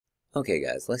Okay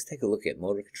guys, let's take a look at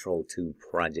Motor Control 2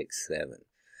 Project 7.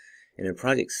 And in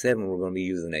Project 7 we're going to be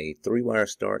using a 3-wire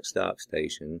start-stop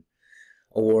station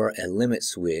or a limit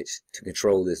switch to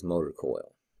control this motor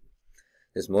coil.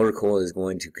 This motor coil is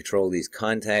going to control these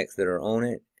contacts that are on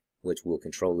it, which will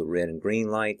control the red and green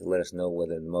light to let us know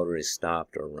whether the motor is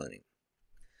stopped or running.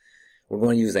 We're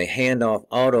going to use a handoff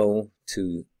auto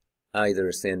to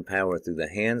either send power through the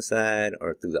hand side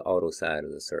or through the auto side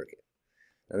of the circuit.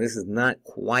 Now this is not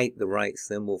quite the right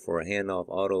symbol for a handoff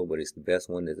auto, but it's the best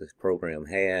one that this program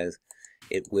has.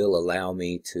 It will allow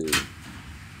me to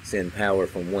send power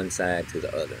from one side to the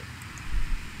other.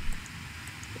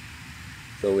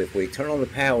 So if we turn on the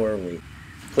power and we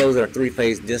close our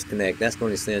 3-phase disconnect, that's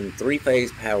going to send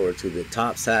 3-phase power to the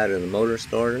top side of the motor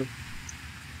starter.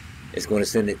 It's going to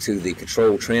send it to the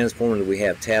control transformer that we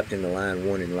have tapped into line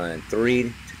 1 and line 3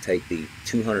 to take the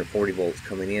 240 volts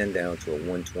coming in down to a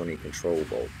 120 control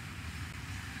volt.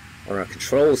 On our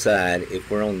control side, if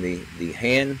we're on the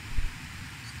hand,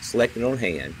 selected on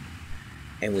hand,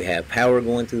 and we have power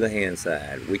going through the hand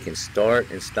side, we can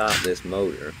start and stop this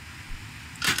motor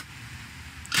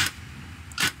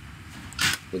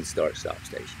with the start-stop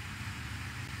station.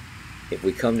 If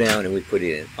we come down and we put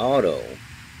it in auto,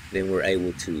 then we're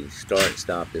able to start and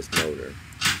stop this motor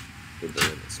with the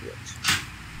limit switch.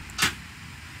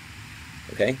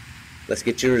 Okay, let's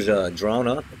get yours drawn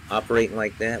up, operating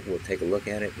like that. We'll take a look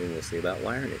at it and we'll see about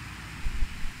wiring it.